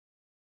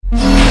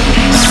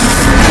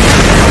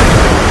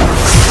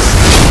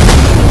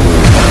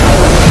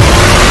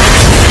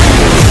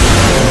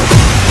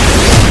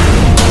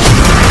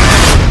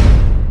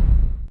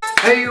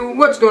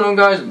going on,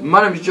 guys?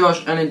 My name is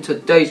Josh, and in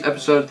today's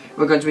episode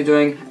we're going to be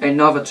doing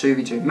another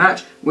 2v2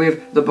 match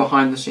with the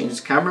behind the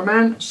scenes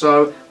cameraman.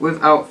 So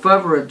without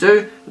further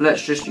ado,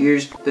 let's just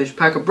use this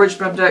pack of bridge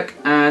spam deck,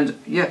 and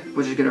yeah,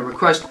 we're just going to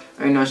request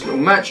a nice little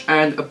match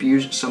and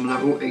abuse some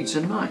level 8s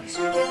and 9s.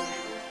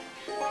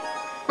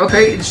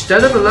 Okay,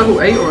 instead of a level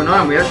 8 or a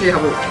 9, we actually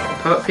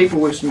have people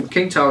with some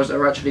king towers that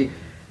are actually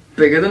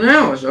bigger than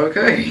ours.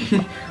 Okay,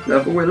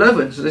 level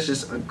 11, so this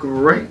is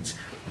great.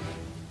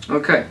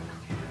 Okay,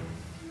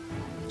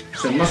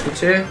 so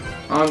Musketeer,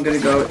 I'm going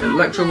to go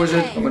Electro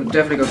Wizard, I'm going to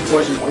definitely go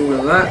Poison, all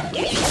of that.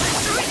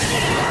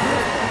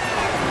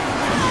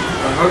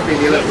 Hopefully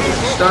the Electro Wizard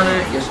can stun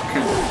it, yes it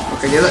can.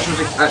 Okay, the Electro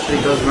Wizard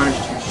actually does manage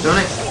to stun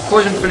it.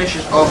 Poison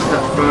finishes off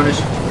that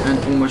furnace and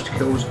almost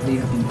kills the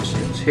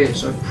imbeciles here,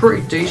 so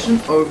pretty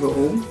decent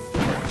overall.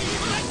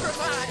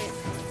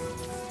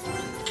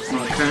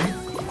 Okay.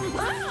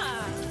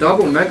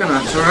 Double Mega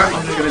Knights, alright,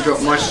 I'm just going to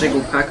drop my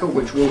single packer,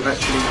 which will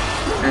actually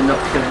end up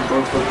killing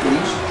both of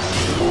these.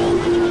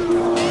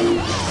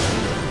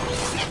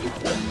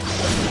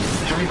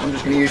 Okay, I'm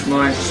just going to use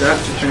my Zap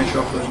to finish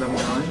off those level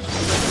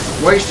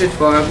 9s. Wasted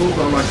Fireball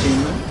by my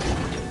teammate.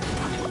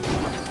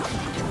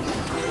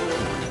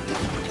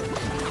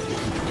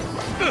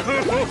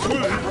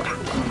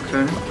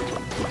 Okay.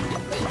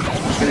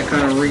 Just going to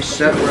kind of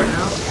reset right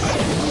now.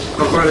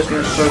 Cockrider's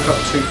going to soak up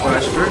 2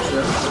 Fire Spirits, so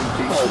that's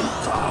pretty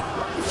decent.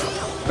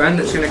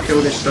 Bandit's going to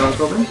kill this Star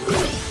Goblin.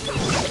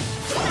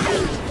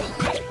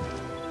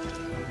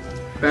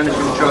 Bandit's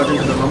going to charge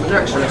into the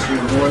Lumberjack, so that's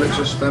even more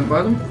elixir spent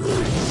by them.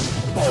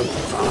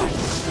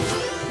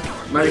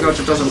 Magic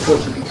Archer does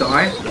unfortunately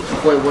die. I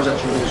thought it was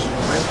actually going to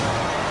survive.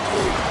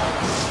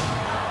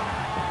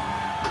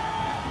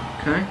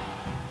 Okay.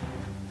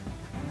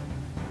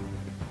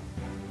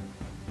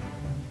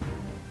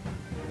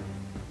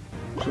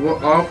 So what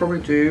I'll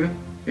probably do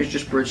is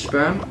just bridge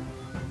spam.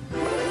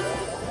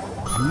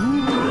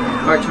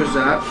 Back to a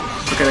Zap.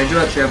 Okay, they do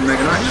actually have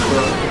Mega Knights,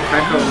 but the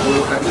Packer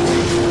will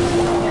actually...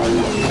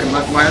 Okay,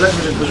 my Electro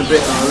Wizard was a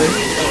bit early,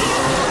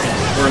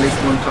 or at least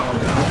one tile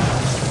down.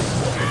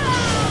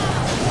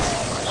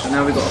 So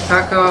now we've got a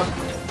Packer,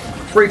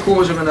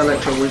 3/4 of an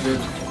Electro Wizard.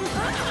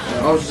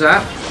 I'll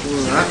Zap all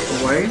of that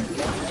away.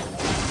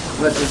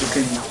 Electro Wizard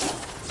can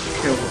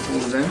kill all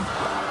of them.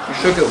 You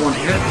should get one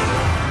hit.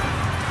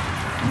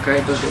 Okay,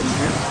 it does get one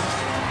hit.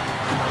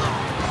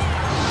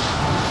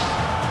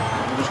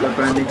 I'll just go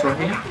Bandit right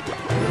here.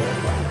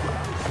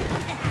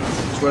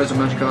 As well as a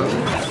Magic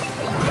Archer.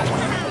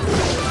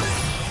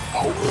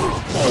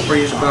 I'll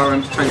probably use a Power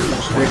Ram to tank the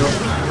Spear off.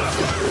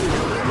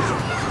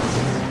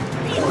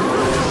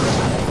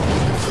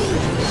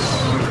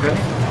 Okay.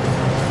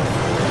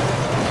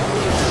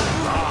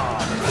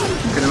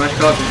 Okay, the Magic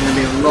Archer is going to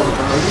be a lot of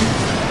value.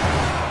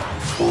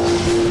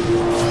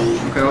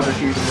 Okay, I'll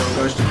just use the Royal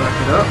Ghost to back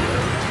it up.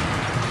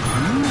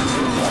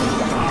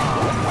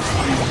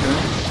 Okay.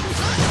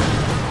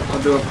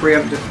 I'll do a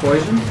preemptive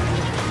Poison.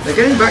 They're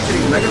getting back to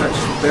these Mega Knights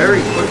very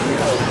quickly.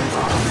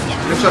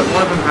 Looks like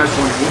one of them has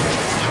one each.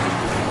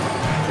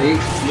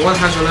 One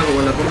has a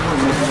level 11, one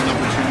has a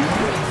level 10.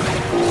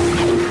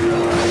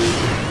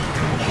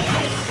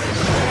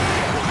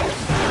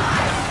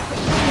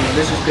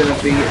 This is going to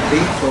be the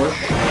push.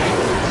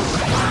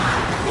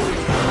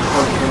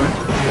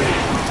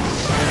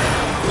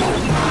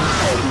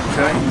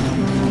 Okay.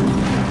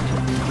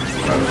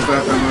 That was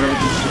about that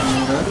much.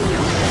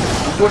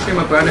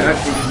 Unfortunately, my bandit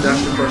actually just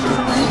dashed across the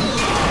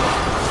range.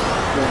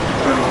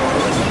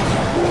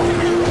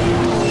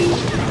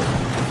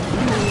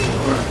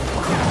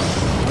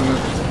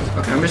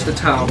 Okay, I missed the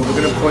tower, but we're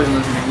going to poison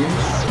those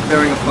minions.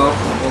 Clearing a path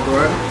from the Hog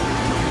Rider.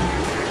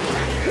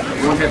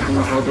 One hit from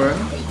the Hog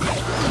Rider.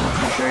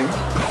 Shame.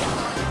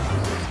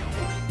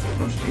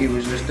 I'll just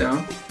E-Wiz this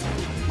down.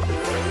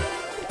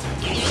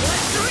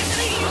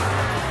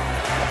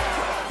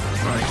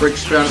 Alright, bridge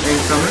spam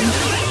incoming.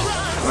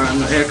 Alright,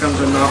 and here comes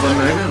another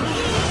Mega.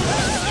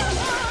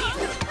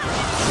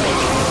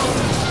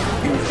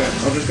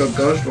 I'll just go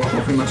Ghost while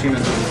helping my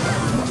teammate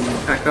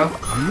pack up.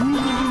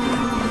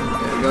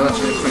 There we go, that's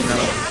going to clean that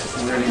up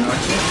really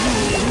nicely.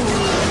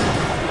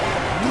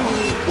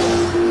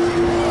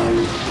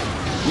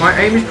 My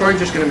aim is probably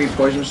just going to be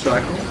Poison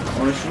Cycle,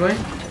 honestly.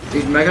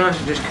 These Mega Knights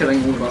are just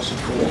killing all of our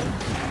support.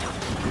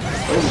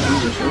 Oh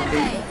Jesus,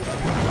 okay.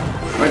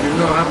 I do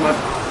not have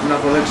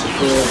enough elixir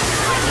for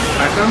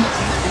Packer.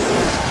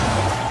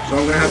 So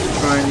I'm going to have to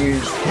try and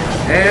use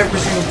every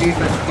single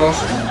defense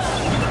possible.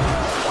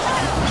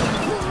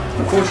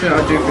 Unfortunately, I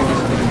do think this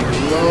is going to be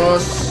a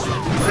loss.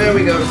 There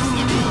we go.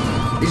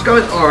 These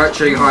guys are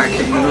actually higher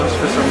king than us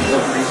for some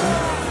odd reason.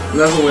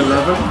 Level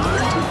 11.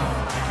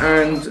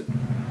 And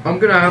I'm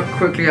going to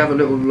quickly have a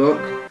little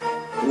look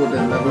at what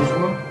their levels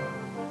were.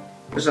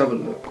 Let's have a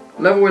look.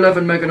 Level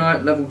 11 Mega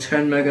Knight, level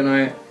 10 Mega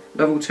Knight,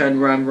 level 10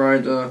 Ram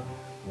Rider.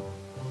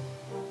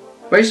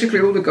 Basically,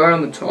 all the guy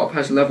on the top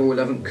has level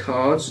 11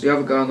 cards. The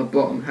other guy on the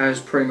bottom has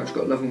pretty much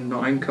got level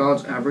 9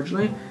 cards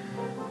averagely.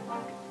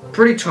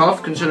 Pretty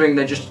tough, considering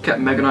they just kept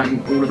Mega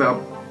Knighting all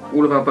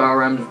of our Battle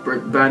Rams,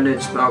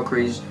 Bandits,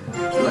 Valkyries,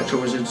 Electro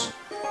Wizards.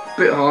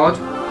 bit hard,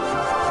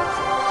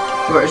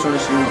 but it's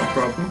honestly not a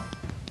problem.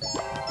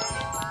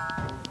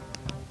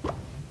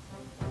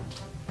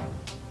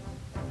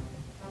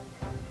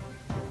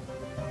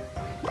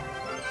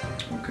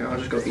 Okay, I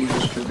just got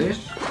Ewiz for this.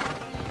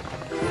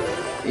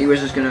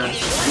 Ewiz is gonna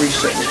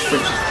reset this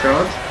Prince's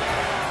charge.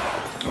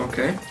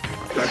 Okay.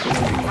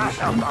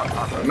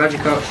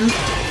 Magic Archer.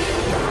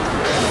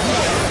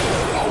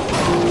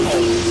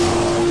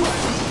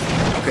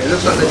 Okay, it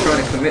looks like they're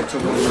trying to commit to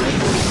one lane.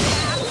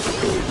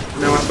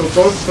 Now I feel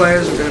both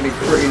players are going to be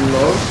pretty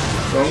low,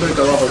 so I'm going to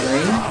go other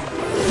lane.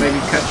 Maybe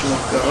catch them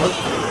off guard.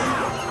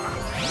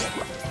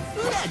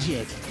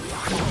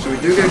 So we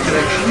do get a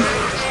connection.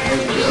 There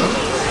we go.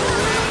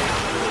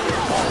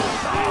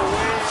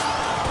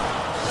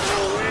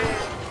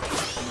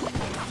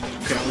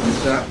 Okay, I'm going to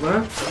zap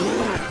that.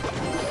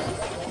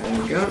 There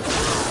we go.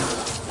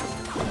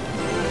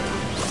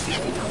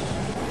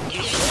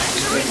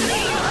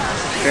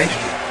 Okay,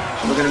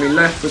 so we're going to be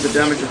left with the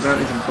damage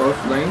advantage in both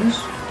lanes.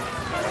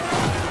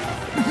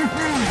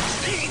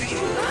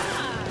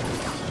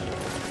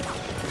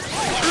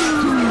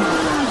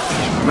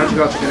 Magic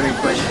Arts are going to be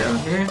placed down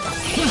here.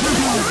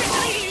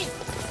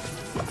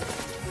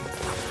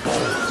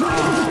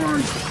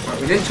 Right,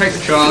 we didn't take the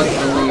charge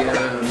on the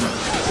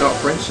Dark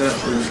Prince, so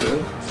that's really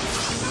good.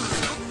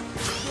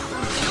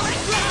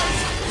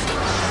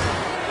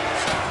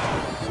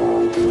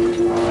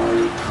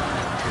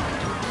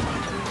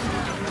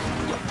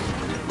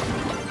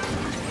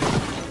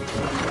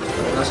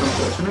 That's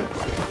unfortunate.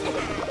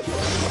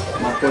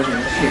 My poison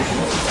is huge.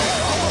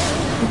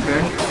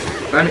 Okay.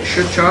 Bandit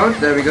should charge.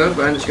 There we go.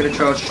 Bandit's going to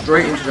charge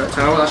straight into that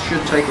tower. That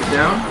should take it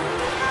down.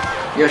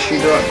 Yes, she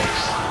does.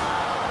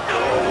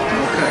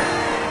 Okay.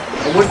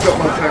 I would drop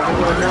my pack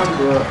right now,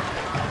 but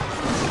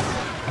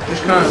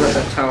just kind of let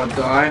that tower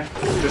die,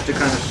 just to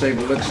kind of save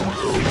elixir.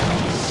 There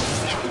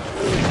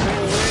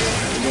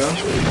we go.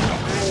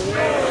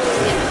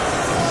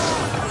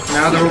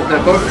 Now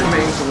they're both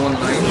committing to one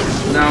lane.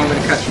 Now I'm going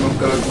to catch them off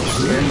guard once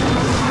again.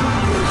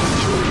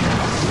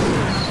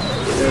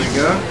 There we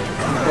go.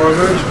 4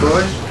 moves,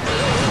 boys.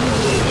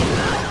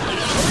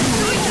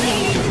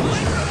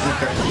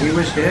 Okay, he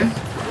was here.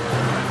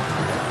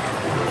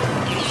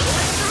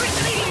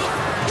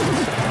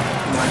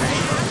 My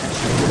name.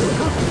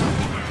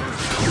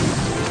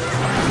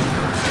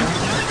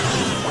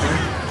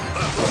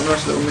 Got a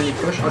nice little mini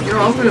push. Oh, you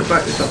know, I'm going to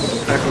back this up with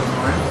a pack of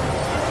mine.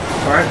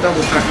 Alright,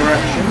 double packer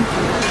action.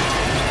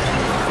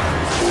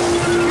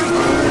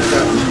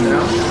 That was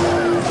down.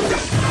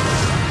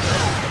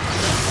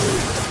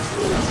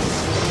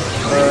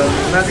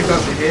 Magic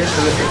up to here so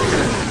that it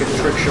can get a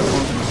trick shot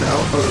onto the tower.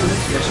 Hopefully,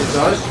 yes it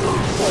does.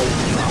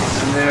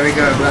 And there we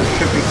go, that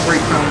should be £3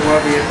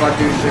 worthy if I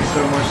do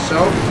so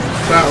myself.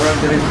 Battleram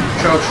didn't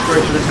charge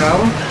straight to the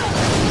tower.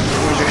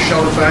 We just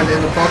shoulder bandit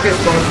in the pocket.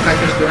 Both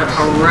packers gonna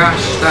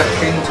harass that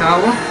king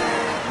tower.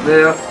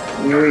 There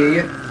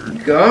we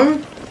go.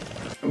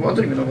 Well, I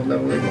don't even know what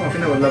level they were. I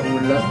think they were level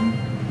 11.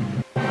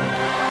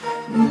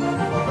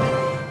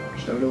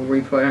 Just have a little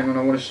replay. Hang on,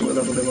 I want to see what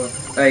level they were.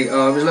 8.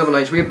 Oh, it was level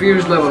 8. We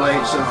abused level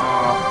 8. So...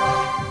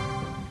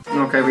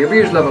 Okay, we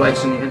abused level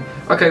 8 in the end.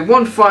 Okay,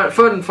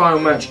 third and final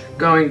match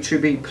going to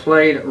be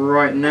played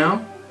right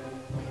now.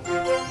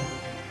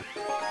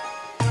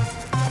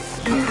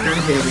 Okay,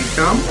 here we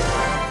come.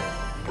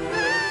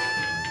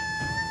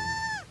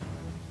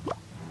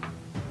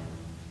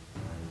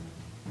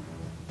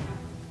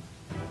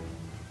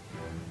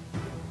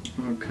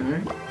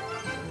 Okay.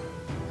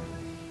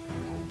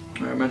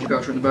 Alright, Magic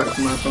Archer in the back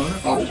for my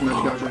opponent. I'll just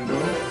Magic Archer in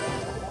goal.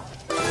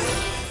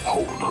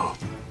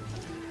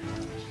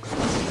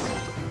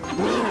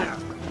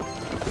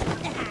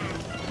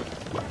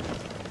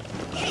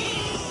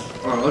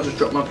 Alright, I'll just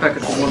drop my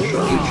packet for one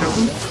shot each of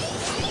them.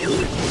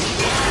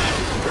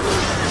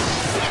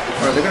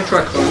 Alright, they're going to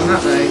try closing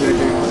that. They ain't going to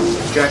do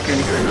jack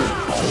anything.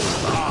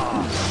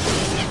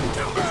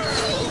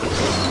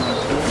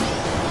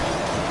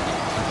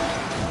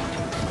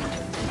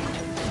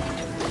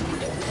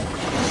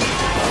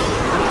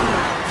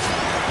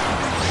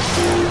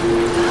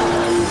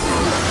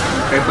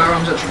 Okay,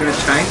 Baron's actually going to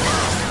tank.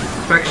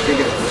 Packer's going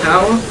to get the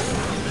tower.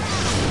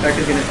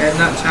 Packer's going to end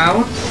that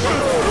tower.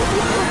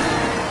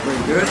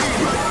 Very good.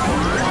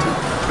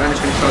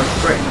 Bandit's going to charge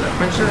straight into that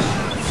princess.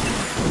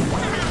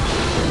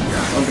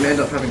 I'm going to end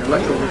up having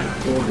electro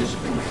for this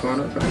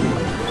Inferno track.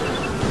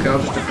 Okay, I'll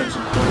just defend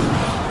some poison.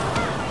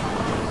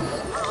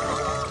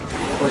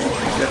 Poison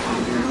should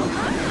definitely be enough.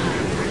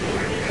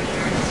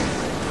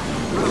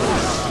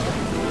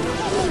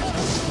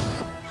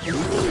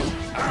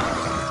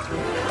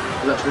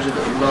 Let's visit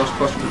at the last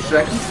possible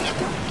second.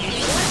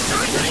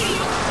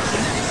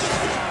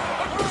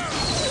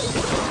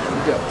 There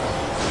we go.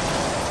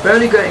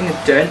 Barely getting a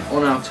dent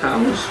on our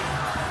towers.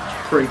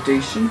 It's pretty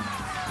decent.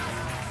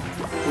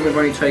 We've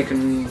only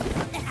taken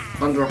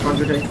under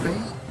 100 HP.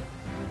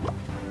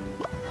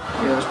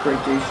 Yeah, that's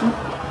pretty decent.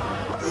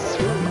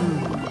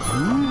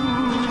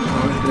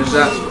 I'm just gonna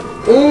zap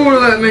all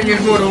of that minion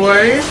horde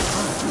away.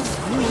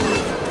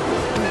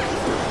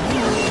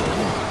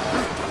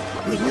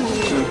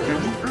 Okay.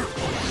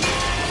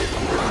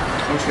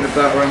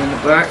 battle ram in the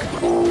back.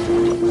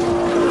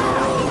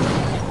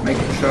 Make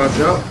it charge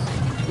up.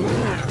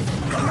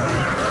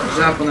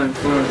 Zap on that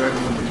Flying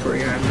Dragon would be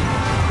pretty handy.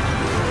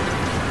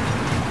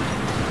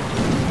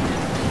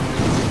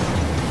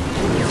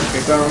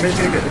 Okay, battle ram is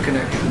going to get the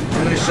connection.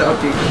 I'm going to set up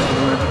defense for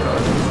the magic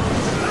card.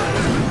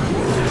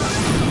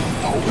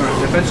 Alright,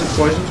 defensive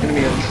poison is going to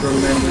be a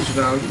tremendous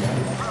value.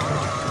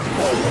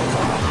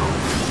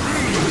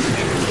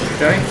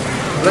 Okay,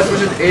 Left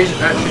Wizard is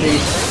actually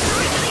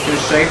going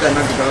to save that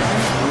magic card.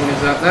 I'm going to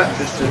zap that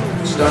just to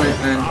stun it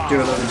and do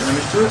a lot of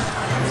damage to it.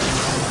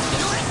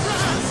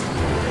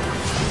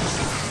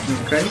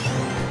 Okay.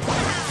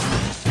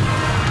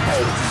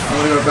 I'm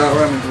going to go Battle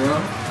Ram as well.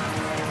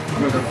 I'm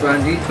going to go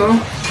Bandito.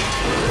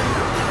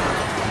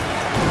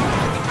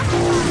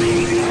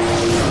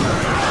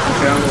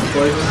 Okay, I'm going to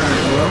Poison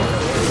as well.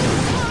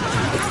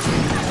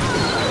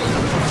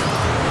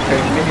 Okay,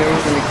 minion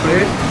is going to be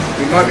cleared.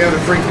 We might be able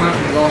to freak him out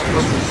in the last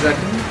possible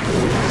second.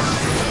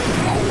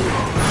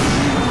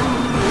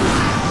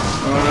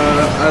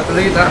 I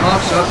believe that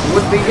answer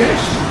would be yes.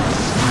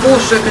 4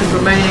 seconds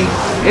remaining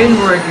in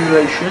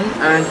regulation,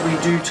 and we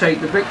do take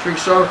the victory.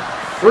 So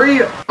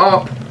 3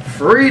 up,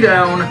 3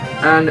 down,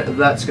 and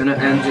that's going to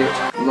end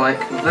it like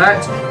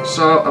that.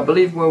 So I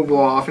believe we're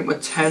what? I think we're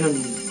 10 and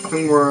I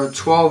think we're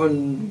 12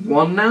 and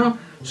 1 now.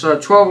 So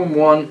 12 and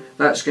 1.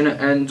 That's going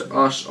to end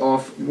us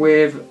off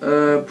with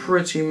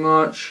pretty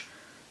much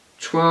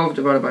 12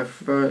 divided by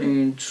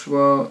 13.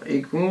 12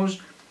 equals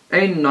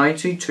a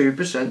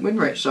 92% win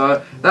rate.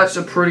 So that's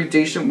a pretty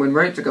decent win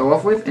rate to go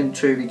off with in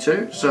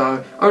 2v2.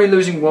 So only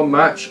losing 1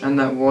 match, and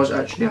that was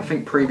actually, I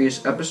think,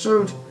 previous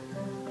episode.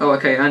 Oh,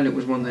 okay, and it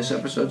was one this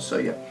episode, so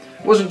yeah.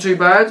 Wasn't too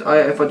bad,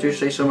 if I do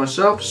say so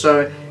myself.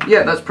 So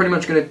yeah, that's pretty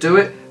much going to do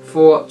it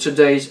for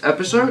today's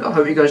episode. I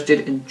hope you guys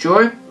did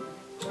enjoy.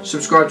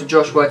 Subscribe to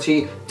Josh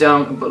YT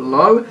down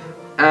below,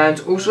 and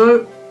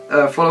also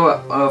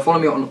follow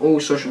me on all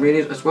social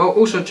medias as well.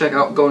 Also check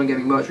out Golden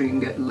Gaming merch, where you can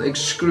get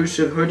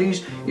exclusive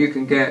hoodies, you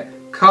can get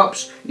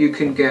cups, you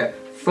can get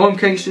phone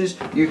cases,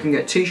 you can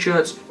get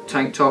t-shirts,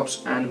 tank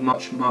tops, and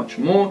much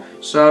more.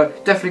 So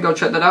definitely go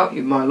check that out,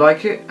 you might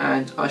like it,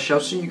 and I shall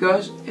see you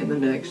guys in the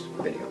next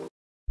video.